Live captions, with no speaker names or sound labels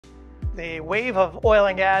The wave of oil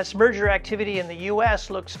and gas merger activity in the U.S.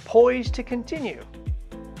 looks poised to continue.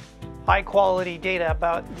 High-quality data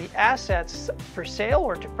about the assets for sale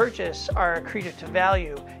or to purchase are accretive to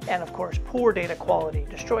value, and of course, poor data quality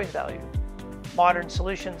destroys value. Modern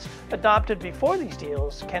solutions adopted before these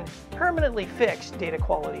deals can permanently fix data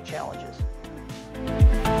quality challenges.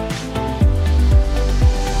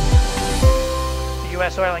 The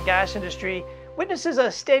U.S. oil and gas industry witnesses a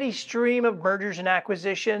steady stream of mergers and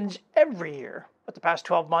acquisitions every year, but the past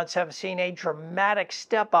 12 months have seen a dramatic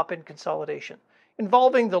step up in consolidation,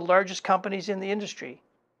 involving the largest companies in the industry.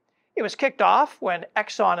 It was kicked off when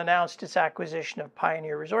Exxon announced its acquisition of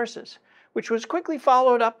Pioneer Resources, which was quickly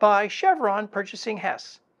followed up by Chevron purchasing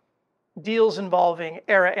Hess. Deals involving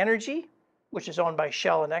Era Energy, which is owned by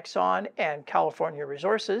Shell and Exxon, and California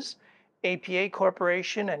Resources, APA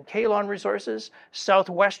Corporation and Kalon Resources,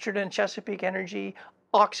 Southwestern and Chesapeake Energy,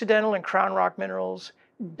 Occidental and Crown Rock Minerals,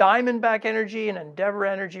 Diamondback Energy and Endeavor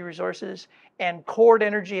Energy Resources, and Chord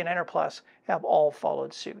Energy and Enerplus have all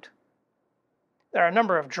followed suit. There are a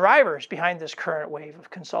number of drivers behind this current wave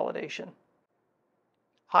of consolidation.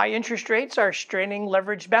 High interest rates are straining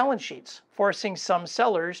leveraged balance sheets, forcing some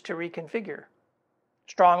sellers to reconfigure.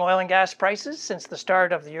 Strong oil and gas prices since the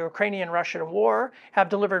start of the Ukrainian-Russian war have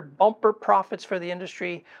delivered bumper profits for the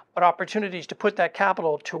industry, but opportunities to put that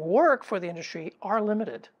capital to work for the industry are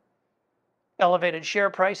limited. Elevated share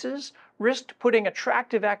prices risked putting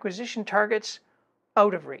attractive acquisition targets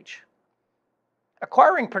out of reach.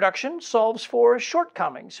 Acquiring production solves for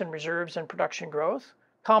shortcomings in reserves and production growth,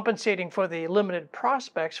 compensating for the limited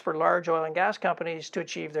prospects for large oil and gas companies to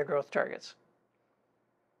achieve their growth targets.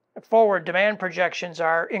 Forward demand projections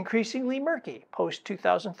are increasingly murky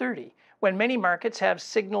post-2030, when many markets have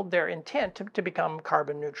signaled their intent to become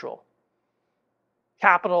carbon neutral.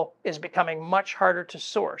 Capital is becoming much harder to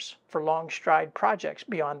source for long stride projects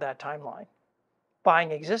beyond that timeline.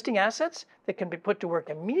 Buying existing assets that can be put to work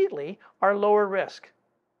immediately are lower risk.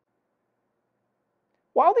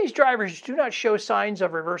 While these drivers do not show signs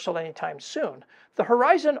of reversal anytime soon, the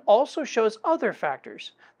horizon also shows other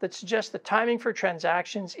factors that suggest the timing for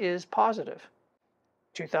transactions is positive.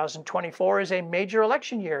 2024 is a major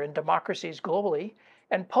election year in democracies globally,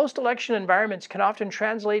 and post-election environments can often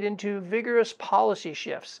translate into vigorous policy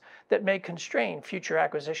shifts that may constrain future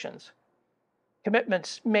acquisitions.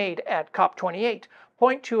 Commitments made at COP28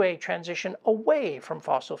 point to a transition away from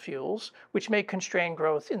fossil fuels, which may constrain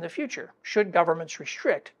growth in the future should governments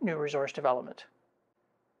restrict new resource development.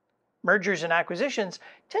 Mergers and acquisitions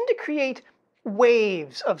tend to create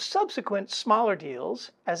waves of subsequent smaller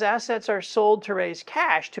deals as assets are sold to raise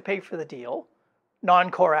cash to pay for the deal,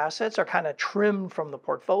 non-core assets are kind of trimmed from the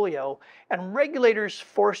portfolio, and regulators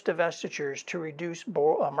force divestitures to reduce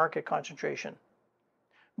market concentration.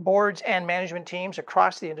 Boards and management teams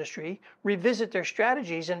across the industry revisit their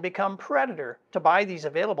strategies and become predator to buy these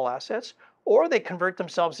available assets, or they convert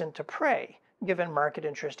themselves into prey, given market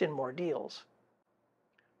interest in more deals.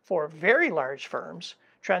 For very large firms,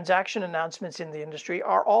 transaction announcements in the industry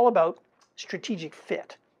are all about strategic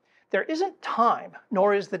fit. There isn't time,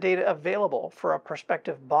 nor is the data available for a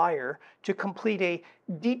prospective buyer to complete a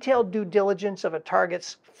detailed due diligence of a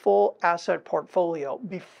target's full asset portfolio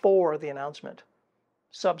before the announcement.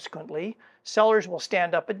 Subsequently, sellers will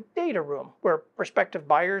stand up a data room where prospective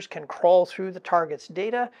buyers can crawl through the target's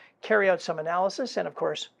data, carry out some analysis, and of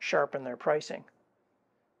course, sharpen their pricing.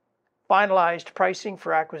 Finalized pricing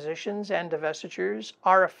for acquisitions and divestitures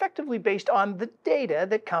are effectively based on the data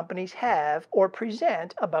that companies have or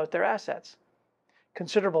present about their assets.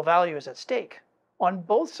 Considerable value is at stake on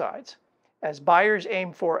both sides, as buyers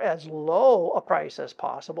aim for as low a price as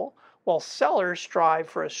possible, while sellers strive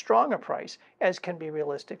for as strong a price as can be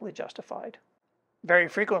realistically justified. Very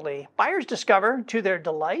frequently, buyers discover, to their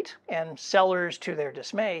delight, and sellers to their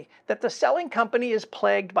dismay, that the selling company is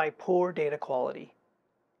plagued by poor data quality.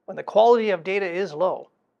 When the quality of data is low,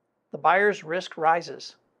 the buyer's risk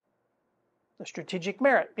rises. The strategic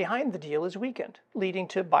merit behind the deal is weakened, leading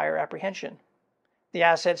to buyer apprehension. The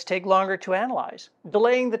assets take longer to analyze,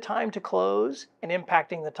 delaying the time to close and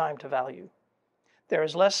impacting the time to value. There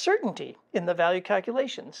is less certainty in the value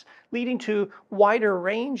calculations, leading to wider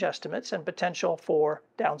range estimates and potential for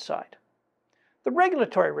downside. The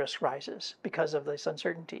regulatory risk rises because of this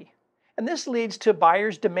uncertainty, and this leads to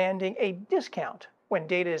buyers demanding a discount when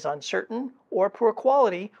data is uncertain or poor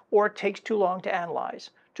quality or takes too long to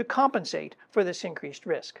analyze to compensate for this increased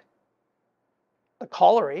risk. The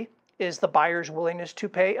corollary is the buyer's willingness to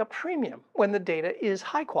pay a premium when the data is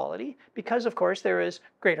high quality because, of course, there is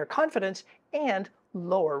greater confidence and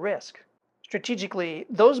lower risk. Strategically,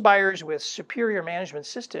 those buyers with superior management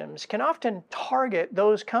systems can often target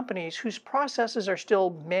those companies whose processes are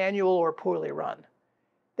still manual or poorly run.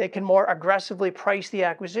 They can more aggressively price the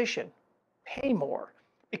acquisition, pay more,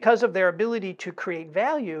 because of their ability to create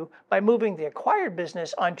value by moving the acquired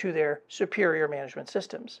business onto their superior management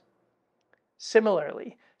systems.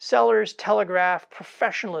 Similarly, sellers telegraph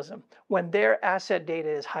professionalism when their asset data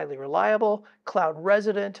is highly reliable, cloud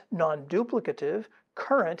resident, non-duplicative,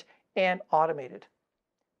 current, and automated.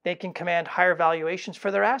 They can command higher valuations for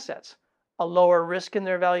their assets, a lower risk in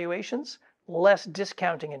their valuations, less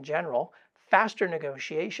discounting in general, faster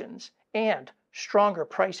negotiations, and stronger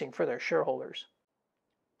pricing for their shareholders.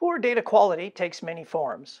 Poor data quality takes many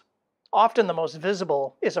forms. Often the most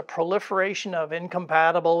visible is a proliferation of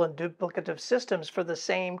incompatible and duplicative systems for the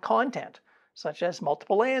same content, such as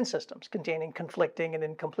multiple LAN systems containing conflicting and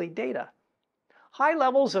incomplete data. High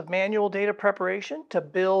levels of manual data preparation to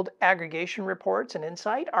build aggregation reports and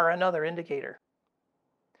insight are another indicator.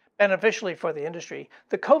 Beneficially for the industry,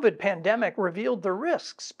 the COVID pandemic revealed the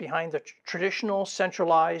risks behind the traditional,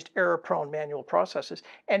 centralized, error-prone manual processes,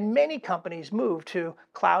 and many companies moved to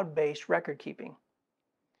cloud-based record keeping.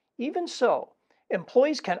 Even so,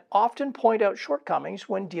 employees can often point out shortcomings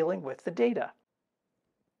when dealing with the data.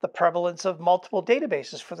 The prevalence of multiple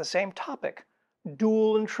databases for the same topic,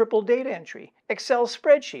 dual and triple data entry, Excel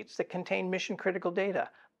spreadsheets that contain mission-critical data,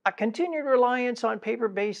 a continued reliance on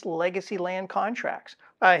paper-based legacy LAN contracts,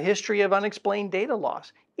 a history of unexplained data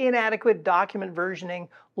loss, inadequate document versioning,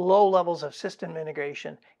 low levels of system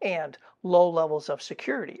integration, and low levels of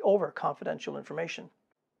security over confidential information.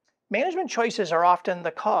 Management choices are often the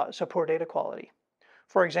cause of poor data quality.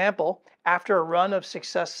 For example, after a run of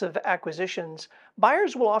successive acquisitions,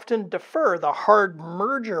 buyers will often defer the hard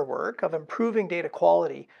merger work of improving data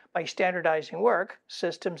quality by standardizing work,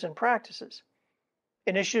 systems, and practices.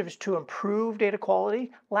 Initiatives to improve data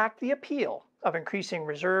quality lack the appeal of increasing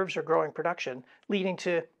reserves or growing production, leading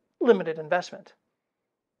to limited investment.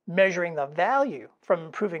 Measuring the value from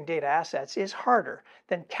improving data assets is harder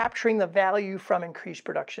than capturing the value from increased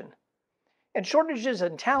production. And shortages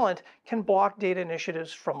in talent can block data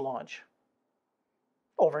initiatives from launch.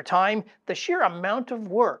 Over time, the sheer amount of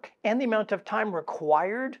work and the amount of time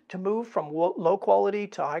required to move from low quality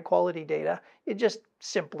to high quality data is just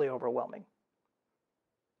simply overwhelming.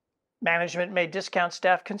 Management may discount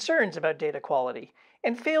staff concerns about data quality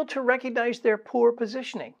and fail to recognize their poor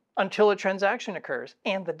positioning until a transaction occurs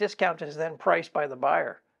and the discount is then priced by the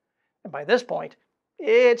buyer. And by this point,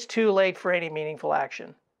 it's too late for any meaningful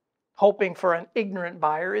action. Hoping for an ignorant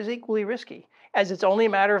buyer is equally risky, as it's only a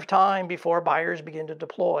matter of time before buyers begin to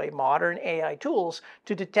deploy modern AI tools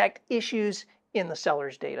to detect issues in the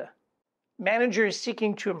seller's data. Managers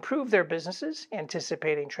seeking to improve their businesses,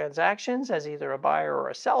 anticipating transactions as either a buyer or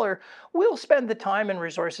a seller, will spend the time and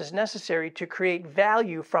resources necessary to create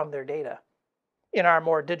value from their data. In our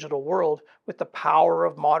more digital world, with the power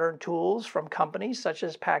of modern tools from companies such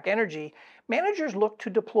as Pack Energy, managers look to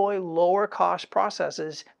deploy lower cost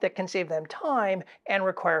processes that can save them time and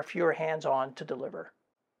require fewer hands-on to deliver.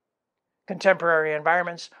 Contemporary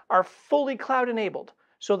environments are fully cloud enabled,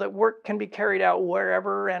 so that work can be carried out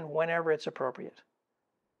wherever and whenever it's appropriate.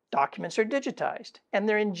 Documents are digitized, and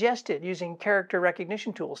they're ingested using character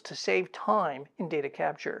recognition tools to save time in data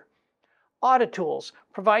capture. Audit tools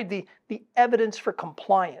provide the evidence for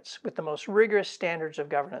compliance with the most rigorous standards of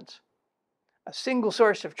governance. A single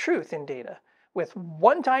source of truth in data with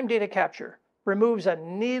one-time data capture removes a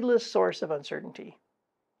needless source of uncertainty.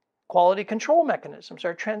 Quality control mechanisms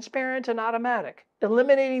are transparent and automatic,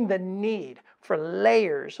 eliminating the need for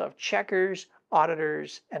layers of checkers,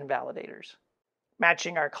 auditors, and validators.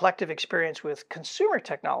 Matching our collective experience with consumer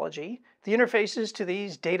technology, the interfaces to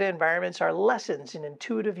these data environments are lessons in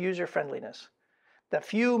intuitive user-friendliness. The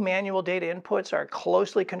few manual data inputs are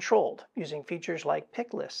closely controlled using features like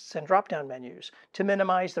pick lists and drop-down menus to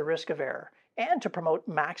minimize the risk of error and to promote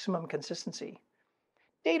maximum consistency.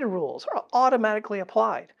 Data rules are automatically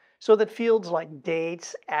applied so that fields like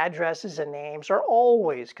dates, addresses, and names are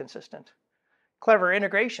always consistent. Clever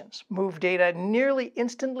integrations move data nearly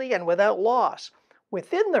instantly and without loss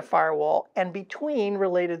within the firewall and between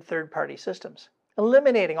related third-party systems,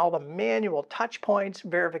 eliminating all the manual touch points,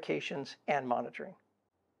 verifications, and monitoring.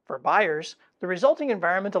 For buyers, the resulting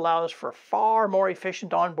environment allows for far more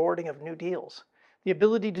efficient onboarding of new deals, the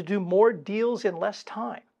ability to do more deals in less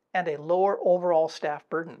time, and a lower overall staff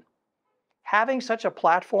burden. Having such a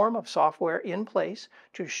platform of software in place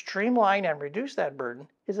to streamline and reduce that burden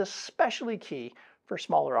is especially key for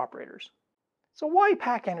smaller operators. So why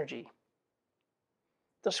Pack Energy?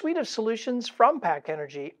 The suite of solutions from Pack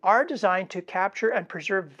Energy are designed to capture and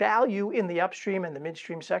preserve value in the upstream and the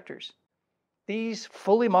midstream sectors. These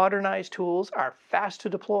fully modernized tools are fast to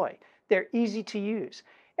deploy, they're easy to use,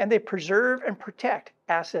 and they preserve and protect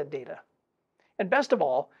asset data. And best of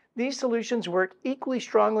all, these solutions work equally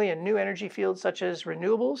strongly in new energy fields such as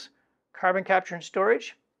renewables, carbon capture and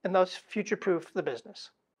storage, and thus future-proof the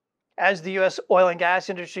business. As the U.S. oil and gas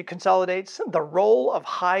industry consolidates, the role of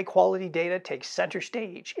high-quality data takes center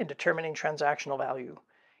stage in determining transactional value.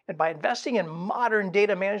 And by investing in modern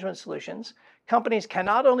data management solutions, companies can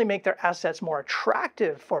not only make their assets more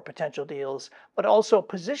attractive for potential deals, but also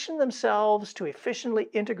position themselves to efficiently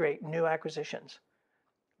integrate new acquisitions.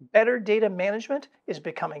 Better data management is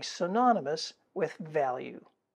becoming synonymous with value.